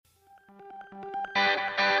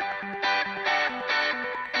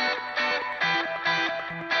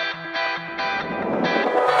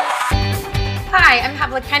Hi, I'm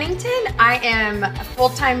Havilah Kennington. I am a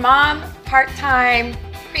full-time mom, part-time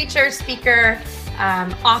preacher, speaker,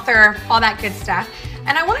 author, all that good stuff.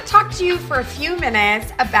 And I want to talk to you for a few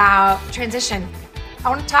minutes about transition. I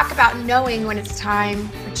want to talk about knowing when it's time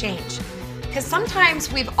for change. Because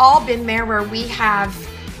sometimes we've all been there where we have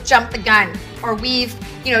jumped the gun, or we've,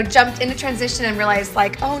 jumped into transition and realized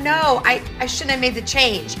oh no, I shouldn't have made the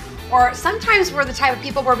change. Or sometimes we're the type of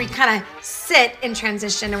people where we kind of sit in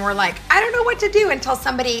transition and we're like, I don't know what to do, until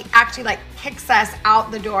somebody actually kicks us out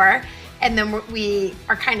the door, and then we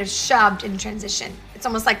are kind of shoved in transition. It's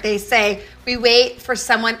almost like they say, we wait for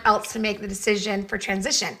someone else to make the decision for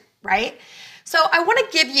transition, right? So I want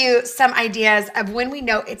to give you some ideas of when we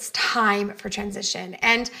know it's time for transition.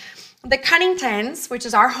 And the Cunningtons, which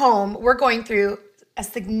is our home, we're going through a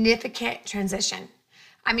significant transition.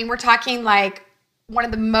 I mean, we're talking one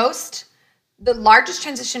of the largest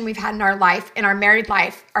transition we've had in our life, in our married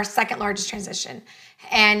life, our second largest transition.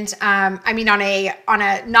 And on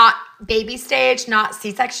a not baby stage, not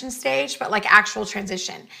C-section stage, but actual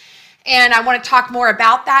transition. And I want to talk more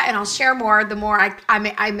about that, and I'll share more the more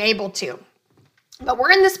I'm able to. But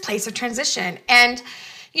we're in this place of transition. And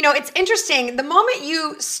it's interesting. The moment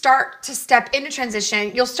you start to step into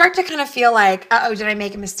transition, you'll start to kind of feel like, uh-oh, did I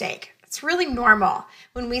make a mistake? It's really normal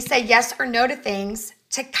when we say yes or no to things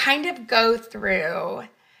to kind of go through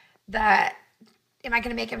am I going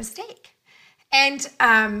to make a mistake? And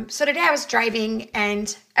so today I was driving,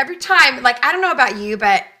 and every time, I don't know about you,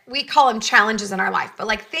 but we call them challenges in our life.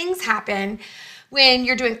 But things happen when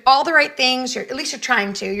you're doing all the right things, at least you're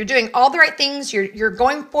trying to. You're doing all the right things, you're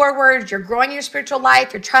going forward, you're growing your spiritual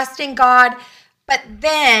life, you're trusting God, but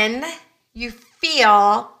then you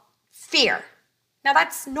feel fear. Now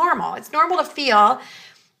that's normal. It's normal to feel,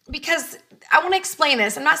 because I want to explain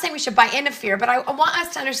this. I'm not saying we should buy into fear, but I want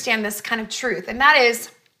us to understand this kind of truth. And that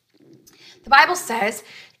is, the Bible says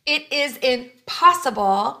it is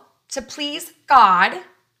impossible to please God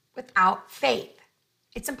without faith.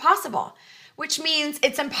 It's impossible, which means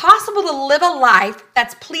it's impossible to live a life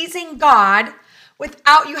that's pleasing God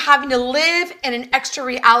without you having to live in an extra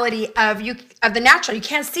reality of the natural. You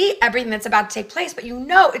can't see everything that's about to take place, but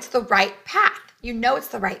it's the right path. It's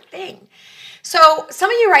the right thing. So some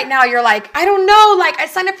of you right now, you're like, I don't know, I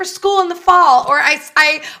signed up for school in the fall, or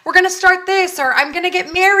we're going to start this, or I'm going to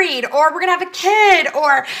get married, or we're going to have a kid,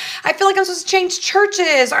 or I feel like I'm supposed to change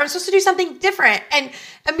churches, or I'm supposed to do something different. And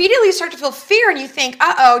immediately you start to feel fear, and you think,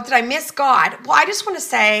 uh-oh, did I miss God? Well, I just want to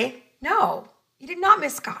say, no, you did not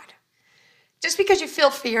miss God. Just because you feel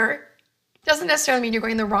fear doesn't necessarily mean you're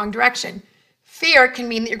going in the wrong direction. Fear can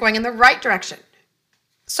mean that you're going in the right direction.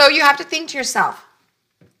 So you have to think to yourself,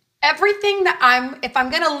 everything if I'm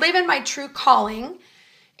going to live in my true calling,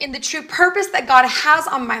 in the true purpose that God has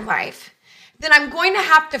on my life, then I'm going to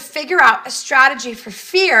have to figure out a strategy for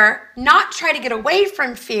fear, not try to get away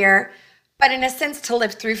from fear, but in a sense to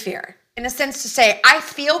live through fear. In a sense to say, I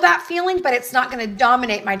feel that feeling, but it's not going to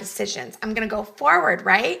dominate my decisions. I'm going to go forward,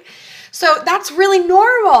 right? So that's really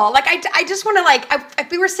normal. I just want to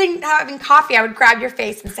if we were sitting having coffee, I would grab your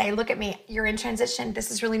face and say, look at me, you're in transition.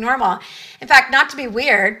 This is really normal. In fact, not to be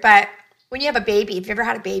weird, but when you have a baby, if you ever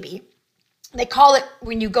had a baby, they call it,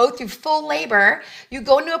 when you go through full labor, you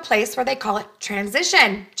go into a place where they call it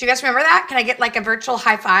transition. Do you guys remember that? Can I get a virtual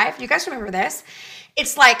high five? You guys remember this?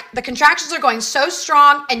 It's the contractions are going so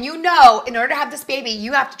strong, and in order to have this baby,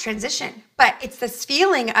 you have to transition. But it's this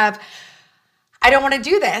feeling of, I don't want to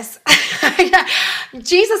do this.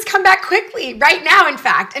 Jesus, come back quickly right now. In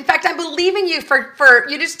fact, I'm believing you for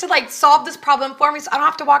you just to solve this problem for me, so I don't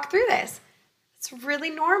have to walk through this. It's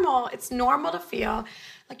really normal. It's normal to feel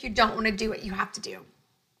like you don't want to do what you have to do.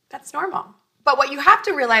 That's normal. But what you have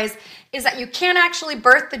to realize is that you can't actually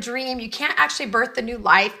birth the dream. You can't actually birth the new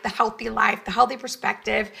life, the healthy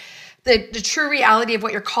perspective, the true reality of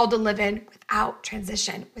what you're called to live in without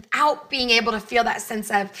transition, without being able to feel that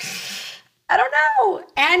sense of, I don't know.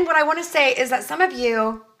 And what I want to say is that some of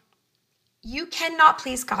you cannot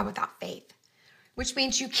please God without faith, which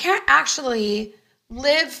means you can't actually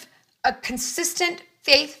live a consistent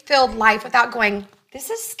faith-filled life without going,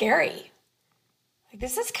 this is scary.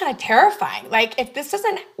 This is kind of terrifying. If this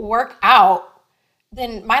doesn't work out,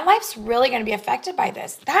 then my life's really going to be affected by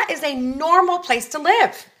this. That is a normal place to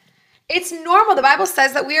live. It's normal. The Bible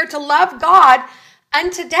says that we are to love God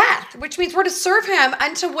unto death, which means we're to serve him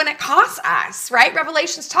unto when it costs us, right?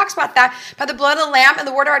 Revelations talks about that, by the blood of the Lamb and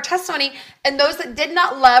the word of our testimony, and those that did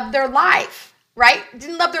not love their life, right?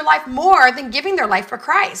 Didn't love their life more than giving their life for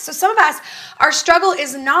Christ. So some of us, our struggle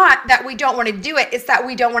is not that we don't want to do it, it's that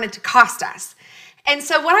we don't want it to cost us. And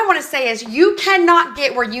so what I want to say is you cannot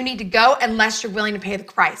get where you need to go unless you're willing to pay the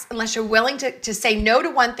price, unless you're willing to say no to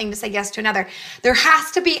one thing to say yes to another. There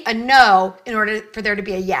has to be a no in order for there to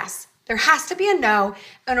be a yes. There has to be a no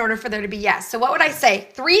in order for there to be yes. So what would I say?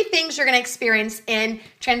 3 things you're going to experience in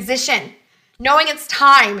transition. Knowing it's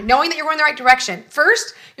time, knowing that you're going the right direction.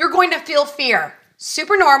 First, you're going to feel fear.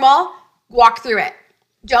 Super normal. Walk through it.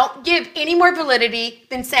 Don't give any more validity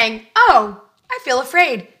than saying, oh, I feel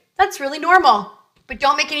afraid. That's really normal. But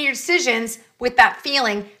don't make any decisions with that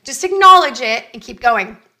feeling. Just acknowledge it and keep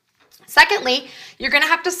going. Secondly, you're going to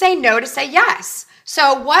have to say no to say yes.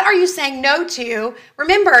 So what are you saying no to?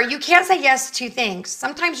 Remember, you can't say yes to things.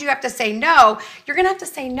 Sometimes you have to say no. You're going to have to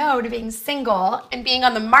say no to being single and being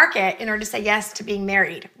on the market in order to say yes to being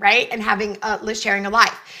married, right? And having sharing a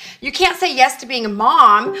life. You can't say yes to being a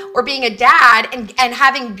mom or being a dad and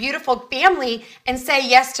having beautiful family and say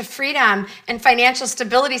yes to freedom and financial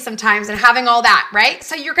stability sometimes and having all that, right?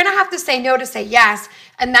 So you're going to have to say no to say yes.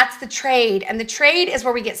 And that's the trade. And the trade is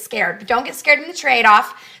where we get scared. But don't get scared in the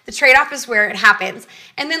trade-off. The trade-off is where it happens.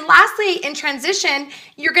 And then lastly, in transition,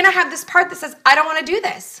 you're going to have this part that says, I don't want to do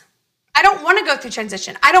this. I don't want to go through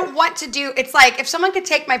transition. I don't want to do, it's like if someone could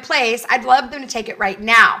take my place, I'd love them to take it right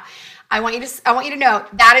now. I want you to know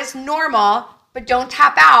that is normal, but don't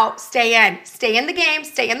tap out. Stay in the game,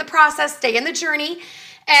 stay in the process, stay in the journey.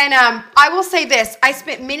 And I will say this, I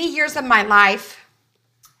spent many years of my life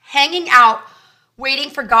hanging out, waiting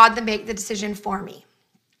for God to make the decision for me.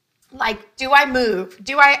 Like, do I move?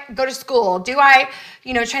 Do I go to school? Do I,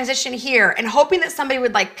 transition here? And hoping that somebody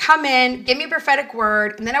would come in, give me a prophetic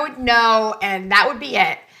word, and then I would know, and that would be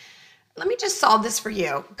it. Let me just solve this for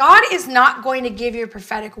you. God is not going to give you a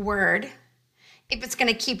prophetic word if it's going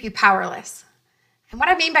to keep you powerless. And what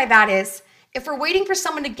I mean by that is, if we're waiting for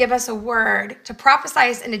someone to give us a word to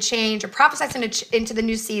prophesy us into change or prophesy us into the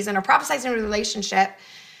new season or prophesy us into a relationship,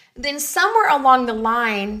 then somewhere along the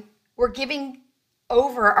line, we're giving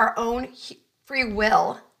over our own free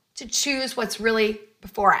will to choose what's really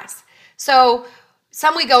before us. So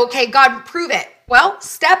some we go, okay, God, prove it. Well,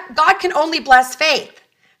 God can only bless faith.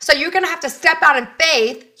 So you're going to have to step out in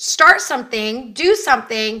faith, start something, do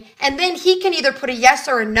something, and then he can either put a yes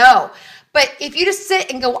or a no. But if you just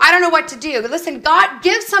sit and go, I don't know what to do. Listen, God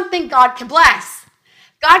gives something God can bless.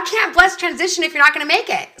 God can't bless transition if you're not going to make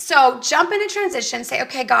it. So jump into transition, say,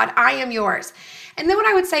 okay, God, I am yours. And then what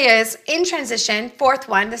I would say is in transition, 4th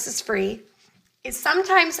one, this is free, is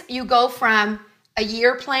sometimes you go from a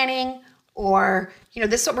year planning or,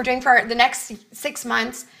 this is what we're doing for the next 6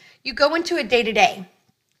 months. You go into a day-to-day.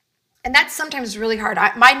 And that's sometimes really hard.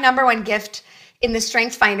 My number one gift in the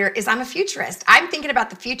Strength Finder is I'm a futurist. I'm thinking about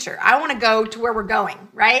the future. I want to go to where we're going,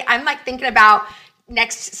 right? I'm thinking about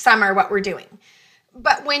next summer, what we're doing.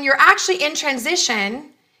 But when you're actually in transition,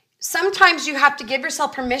 sometimes you have to give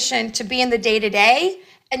yourself permission to be in the day-to-day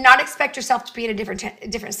and not expect yourself to be in a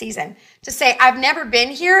different season. To say, I've never been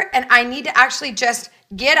here and I need to actually just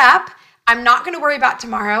get up. I'm not going to worry about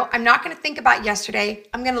tomorrow. I'm not going to think about yesterday.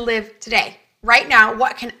 I'm going to live today. Right now,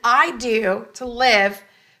 what can I do to live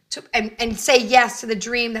and say yes to the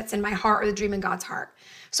dream that's in my heart or the dream in God's heart?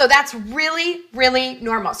 So that's really, really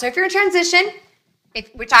normal. So if you're in transition,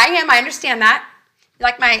 which I am, I understand that. You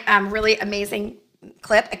like my really amazing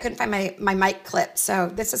clip? I couldn't find my mic clip, so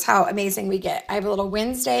this is how amazing we get. I have a little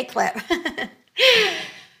Wednesday clip.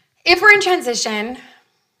 If we're in transition,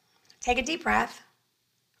 take a deep breath.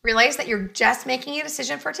 Realize that you're just making a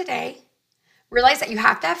decision for today. Realize that you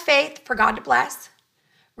have to have faith for God to bless.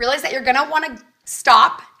 Realize that you're going to want to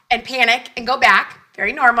stop and panic and go back.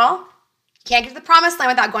 Very normal. You can't get to the promised land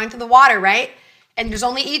without going through the water, right? And there's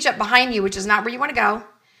only Egypt behind you, which is not where you want to go.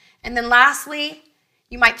 And then lastly,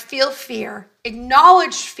 you might feel fear.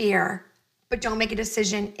 Acknowledge fear, but don't make a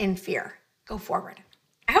decision in fear. Go forward.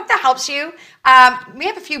 I hope that helps you. We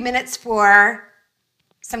have a few minutes for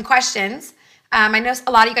some questions. I know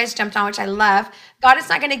a lot of you guys jumped on, which I love. God is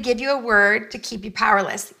not going to give you a word to keep you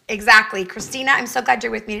powerless. Exactly. Christina, I'm so glad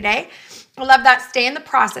you're with me today. I love that. Stay in the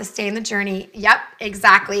process. Stay in the journey. Yep,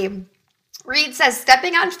 exactly. Reed says,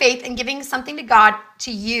 stepping out in faith and giving something to God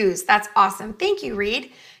to use. That's awesome. Thank you,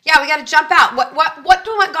 Reed. Yeah, we got to jump out. What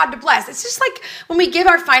do we want God to bless? It's just like when we give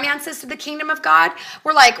our finances to the kingdom of God,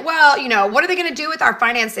 we're like, well, what are they going to do with our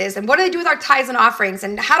finances? And what do they do with our tithes and offerings?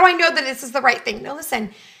 And how do I know that this is the right thing? No,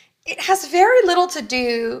 listen. It has very little to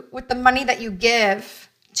do with the money that you give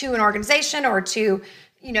to an organization or to,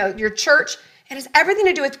 your church. It has everything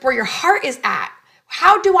to do with where your heart is at.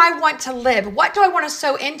 How do I want to live? What do I want to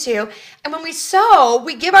sow into? And when we sow,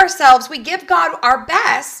 we give God our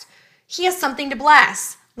best. He has something to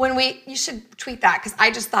bless. You should tweet that because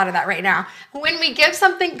I just thought of that right now. When we give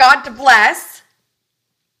something God to bless,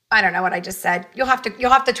 I don't know what I just said. You'll have to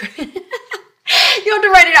you'll have to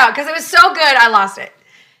write it out because it was so good. I lost it.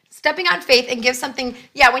 Stepping out in faith and give something.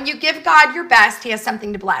 Yeah, when you give God your best, he has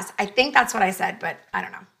something to bless. I think that's what I said, but I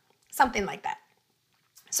don't know. Something like that.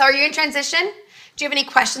 So are you in transition? Do you have any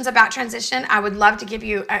questions about transition? I would love to give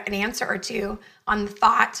you an answer or two on the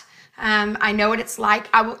thought. I know what it's like.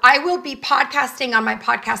 I will be podcasting on my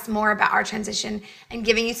podcast more about our transition and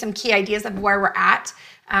giving you some key ideas of where we're at.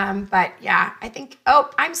 But yeah, I think,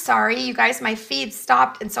 I'm sorry, you guys, my feed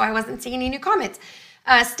stopped. And so I wasn't seeing any new comments.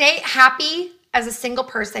 Stay happy as a single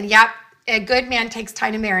person. Yep. A good man takes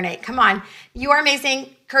time to marinate. Come on. You are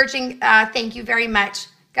amazing. Encouraging. Thank you very much.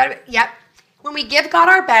 Yep. When we give God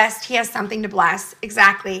our best, he has something to bless.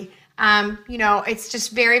 Exactly. It's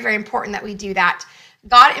just very, very important that we do that.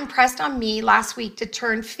 God impressed on me last week to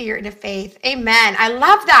turn fear into faith. Amen. I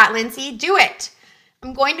love that, Lindsay. Do it.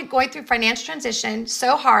 I'm going through financial transition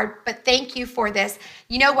so hard, but thank you for this.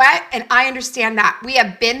 You know what? And I understand that. We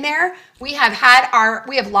have been there. We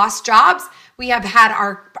have lost jobs. We have had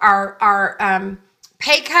our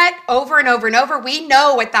pay cut over and over and over. We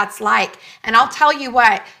know what that's like. And I'll tell you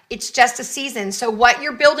what, it's just a season. So what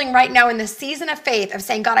you're building right now in the season of faith of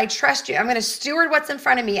saying, God, I trust you. I'm going to steward what's in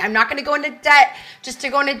front of me. I'm not going to go into debt just to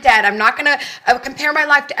go into debt. I'm not going to compare my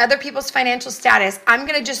life to other people's financial status. I'm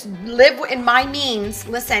going to just live in my means.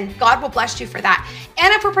 Listen, God will bless you for that.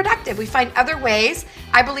 And if we're productive, we find other ways.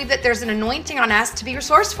 I believe that there's an anointing on us to be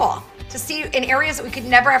resourceful, to see in areas that we could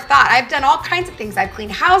never have thought. I've done all kinds of things. I've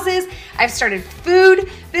cleaned houses. I've started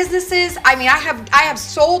food businesses. I mean, I have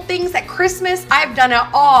sold things at Christmas. I've done it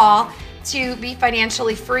all to be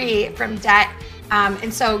financially free from debt.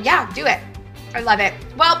 And so, yeah, do it. I love it.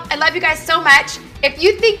 Well, I love you guys so much. If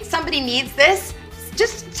you think somebody needs this,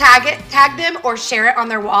 just tag them or share it on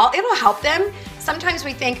their wall. It'll help them. Sometimes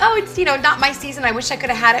we think, it's, not my season. I wish I could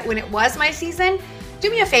have had it when it was my season.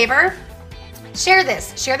 Do me a favor. Share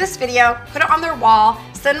this video, put it on their wall,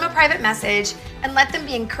 send them a private message, and let them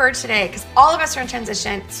be encouraged today because all of us are in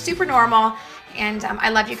transition. It's super normal. And I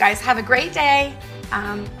love you guys. Have a great day.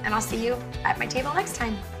 And I'll see you at my table next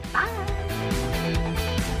time. Bye.